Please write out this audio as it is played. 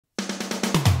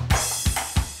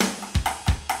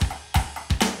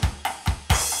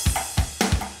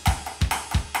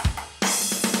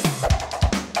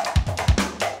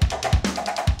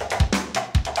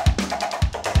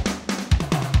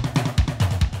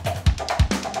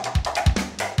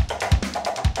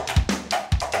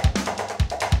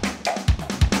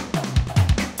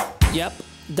Yep,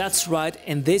 that's right.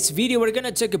 In this video we're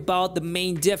gonna talk about the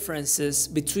main differences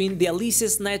between the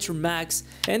Alesis Nitro Max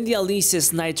and the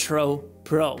Alesis Nitro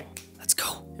Pro. Let's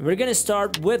go. And we're gonna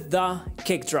start with the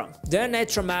kick drum. The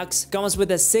Nitro Max comes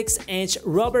with a 6-inch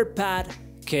rubber pad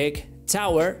kick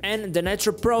tower, and the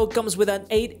Nitro Pro comes with an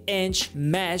 8-inch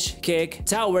mesh kick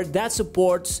tower that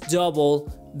supports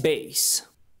double bass.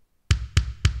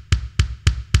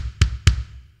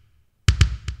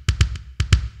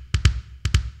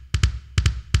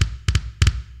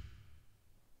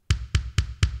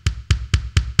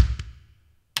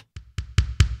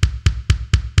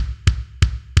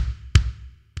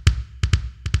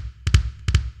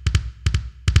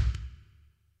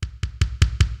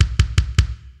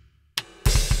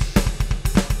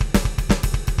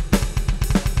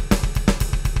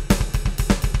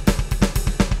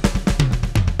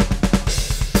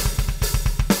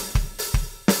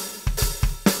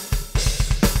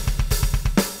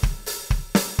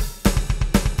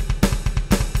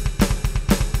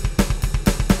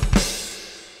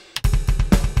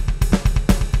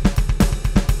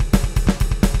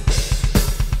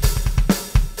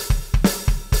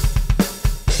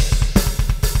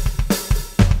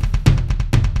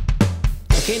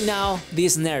 Okay, now the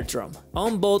snare drum.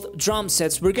 On both drum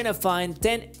sets we're gonna find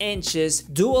 10 inches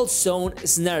dual zone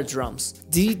snare drums.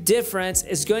 The difference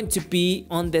is going to be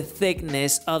on the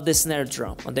thickness of the snare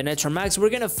drum. On the Nitro Max we're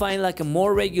gonna find like a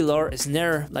more regular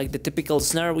snare, like the typical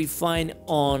snare we find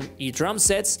on drum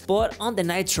sets, but on the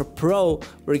Nitro Pro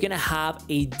we're gonna have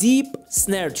a deep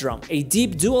snare drum, a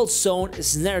deep dual zone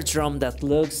snare drum that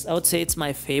looks, I would say it's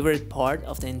my favorite part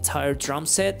of the entire drum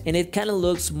set, and it kind of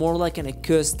looks more like an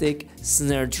acoustic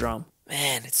snare drum.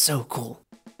 Man, it's so cool.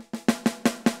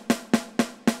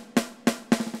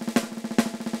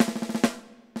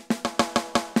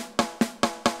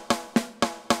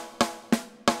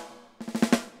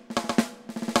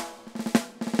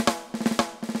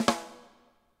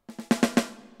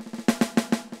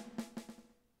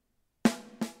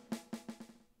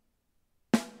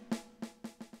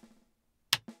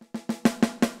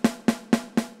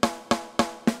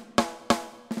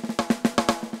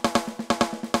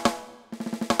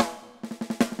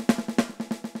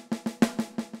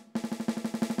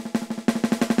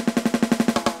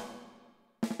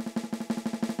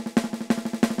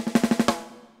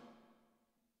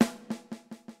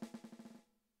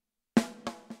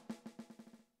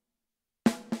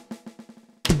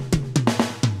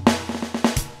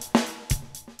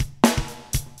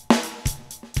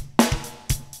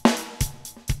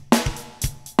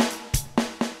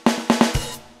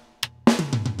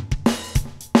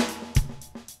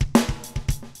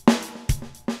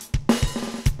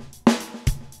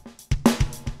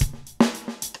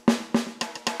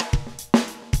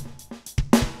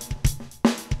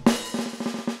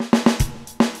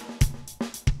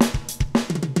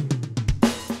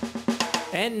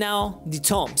 And now the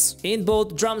toms. In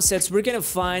both drum sets we're gonna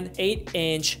find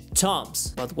 8-inch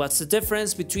toms. But what's the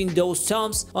difference between those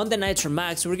toms? On the Nitro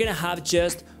Max we're gonna have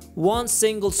just one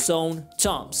single zone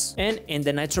toms, and in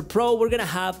the Nitro Pro we're gonna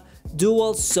have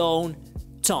dual zone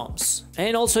toms.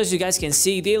 And also, as you guys can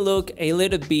see, they look a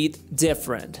little bit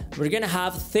different. We're gonna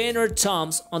have thinner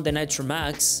toms on the Nitro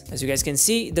Max. As you guys can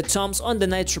see, the toms on the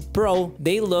Nitro Pro,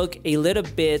 they look a little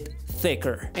bit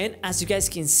thicker. And as you guys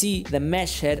can see, the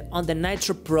mesh head on the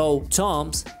Nitro Pro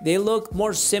toms, they look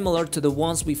more similar to the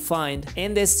ones we find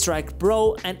in the Strike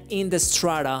Pro and in the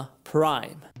Strata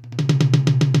Prime.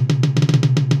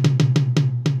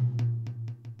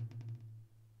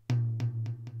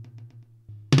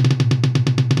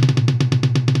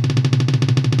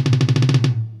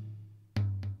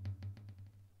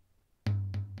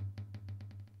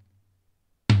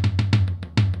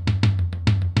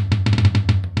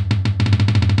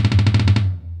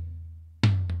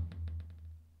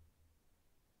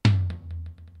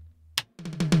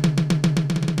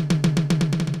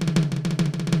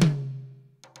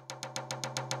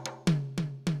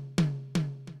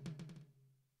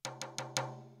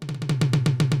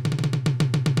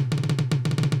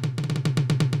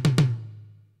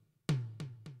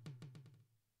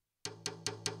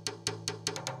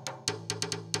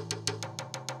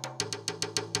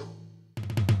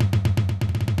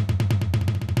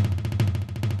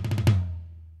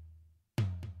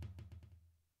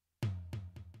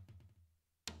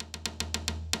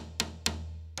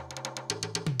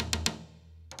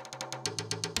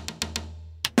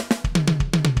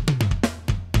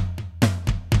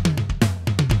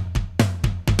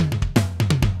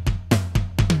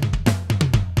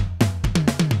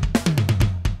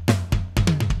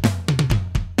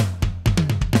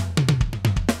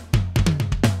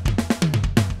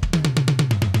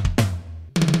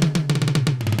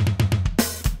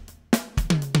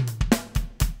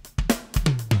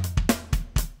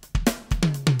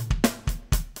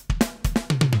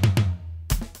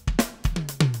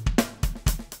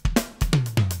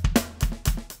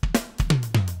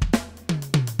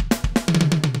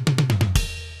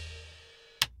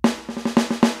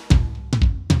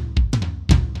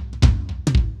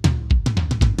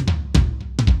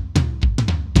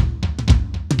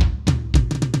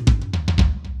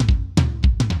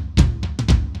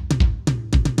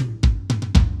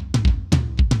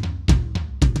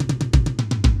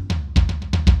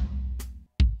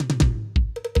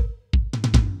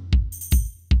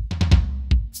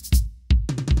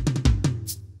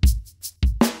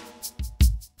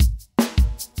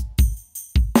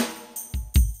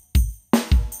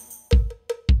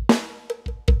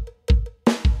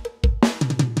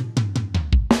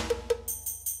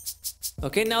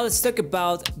 Okay, now let's talk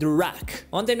about the rack.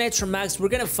 On the Nitro Max, we're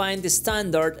gonna find the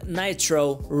standard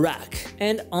Nitro rack.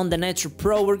 And on the Nitro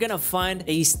Pro, we're gonna find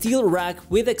a steel rack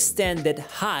with extended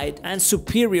height and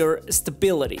superior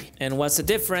stability. And what's the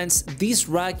difference? This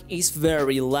rack is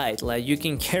very light. Like, you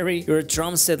can carry your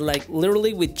drum set like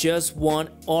literally with just one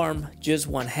arm, just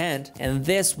one hand. And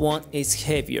this one is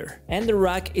heavier. And the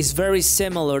rack is very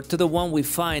similar to the one we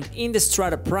find in the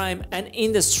Strata Prime and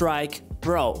in the Strike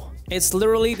Pro. It's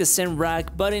literally the same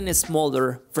rack, but in a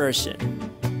smaller version.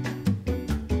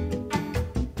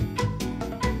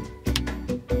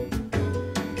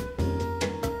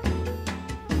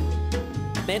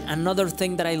 And another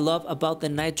thing that I love about the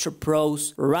Nitro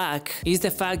Pro's rack is the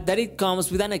fact that it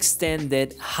comes with an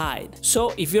extended height.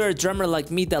 So if you're a drummer like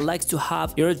me that likes to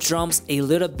have your drums a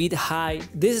little bit high,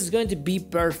 this is going to be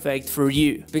perfect for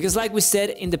you. Because like we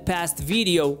said in the past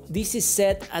video, this is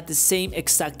set at the same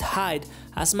exact height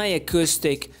as my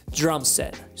acoustic drum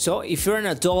set. So if you're an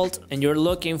adult and you're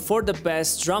looking for the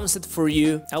best drum set for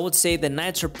you, I would say the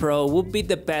Nitro Pro would be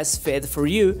the best fit for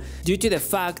you due to the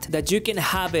fact that you can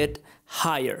have it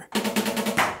higher.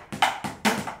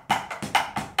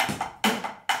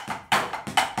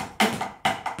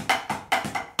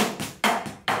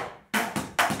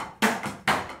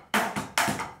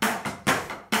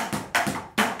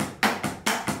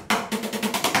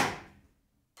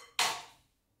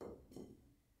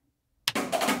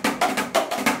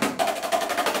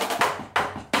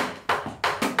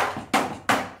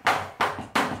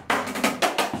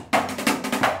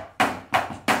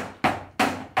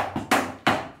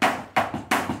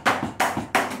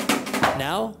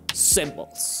 Now,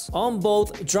 cymbals. On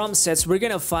both drum sets, we're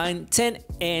gonna find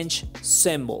 10-inch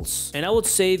cymbals. And I would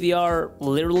say they are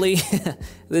literally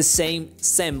the same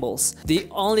cymbals. The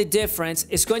only difference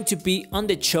is going to be on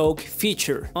the choke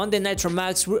feature. On the Nitro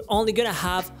Max, we're only gonna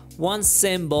have one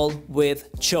cymbal with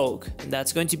choke, and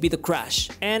that's going to be the crash.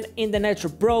 And in the Nitro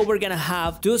Pro, we're gonna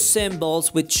have two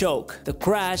cymbals with choke, the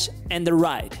crash and the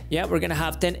ride. Yeah, we're gonna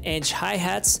have 10-inch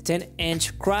hi-hats,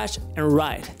 10-inch crash and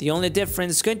ride. The only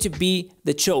difference is going to be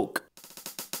the choke.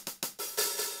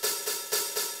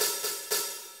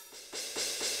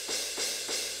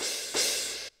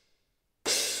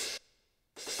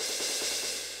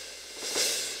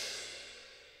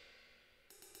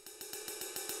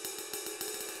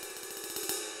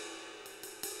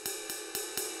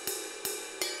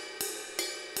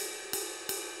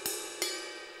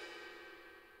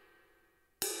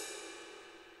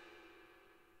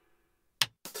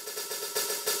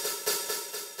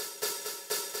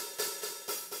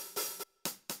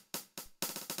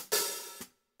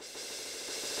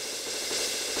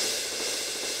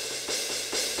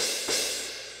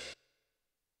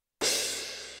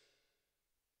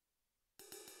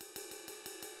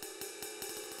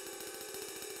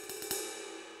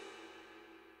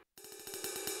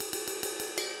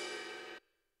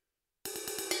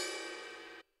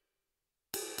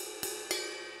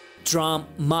 Drum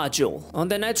module. On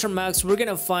the Nitro Max, we're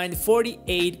gonna find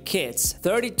 48 kits,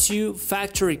 32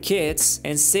 factory kits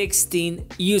and 16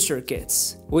 user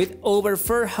kits with over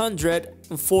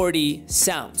 440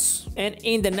 sounds. And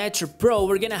in the Nitro Pro,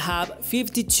 we're gonna have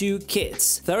 52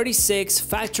 kits, 36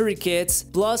 factory kits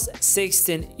plus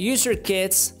 16 user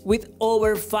kits with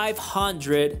over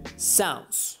 500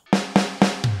 sounds.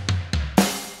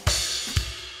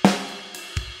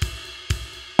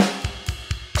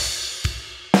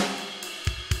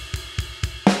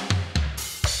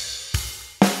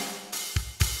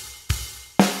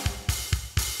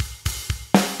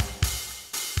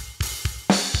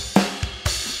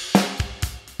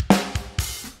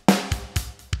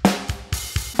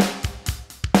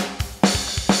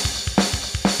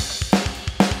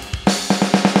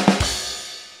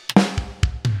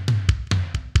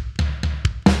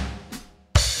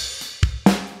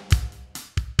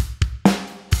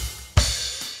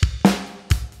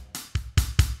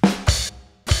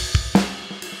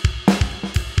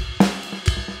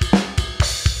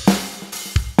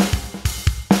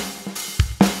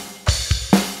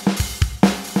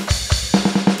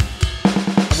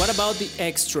 About the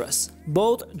extras.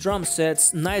 Both drum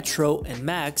sets, Nitro and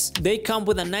Max, they come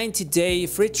with a 90-day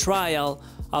free trial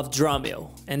of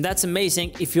Drumeo. And that's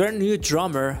amazing. If you're a new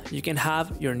drummer, you can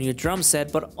have your new drum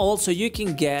set, but also you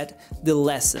can get the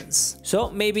lessons. So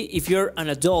maybe if you're an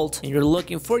adult and you're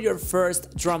looking for your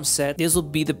first drum set, this will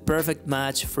be the perfect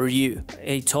match for you.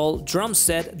 A tall drum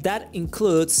set that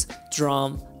includes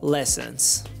drum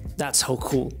lessons. That's so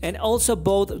cool. And also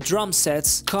both drum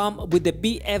sets come with the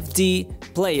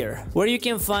BFD player, where you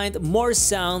can find more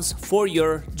sounds for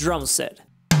your drum set.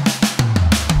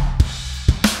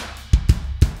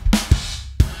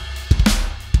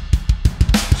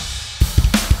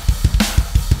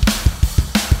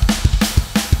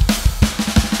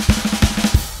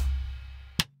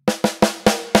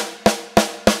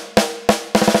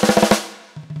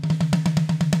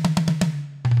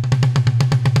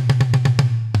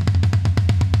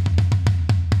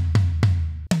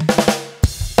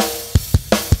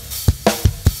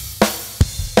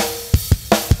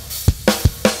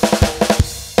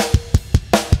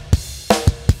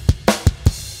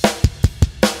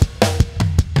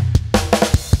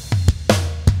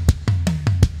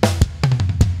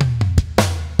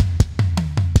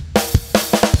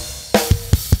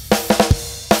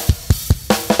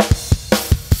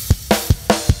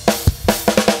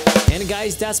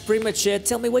 guys, that's pretty much it.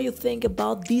 Tell me what you think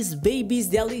about these babies,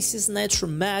 the Alesis Nitro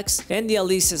Max and the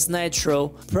Alesis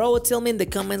Nitro Pro. Tell me in the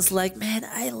comments, like, man,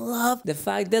 I love the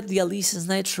fact that the Alesis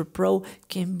Nitro Pro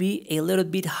can be a little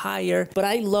bit higher, but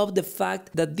I love the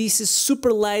fact that this is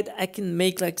super light. I can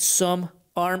make like some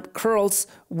arm curls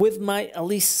with my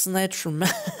Alesis Nitro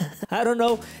Max. I don't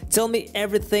know, tell me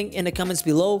everything in the comments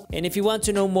below, and if you want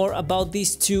to know more about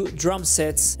these two drum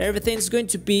sets, everything's going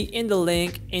to be in the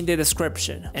link in the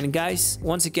description. And guys,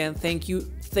 once again, thank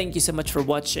you so much for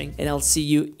watching, and I'll see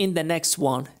you in the next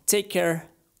one. Take care.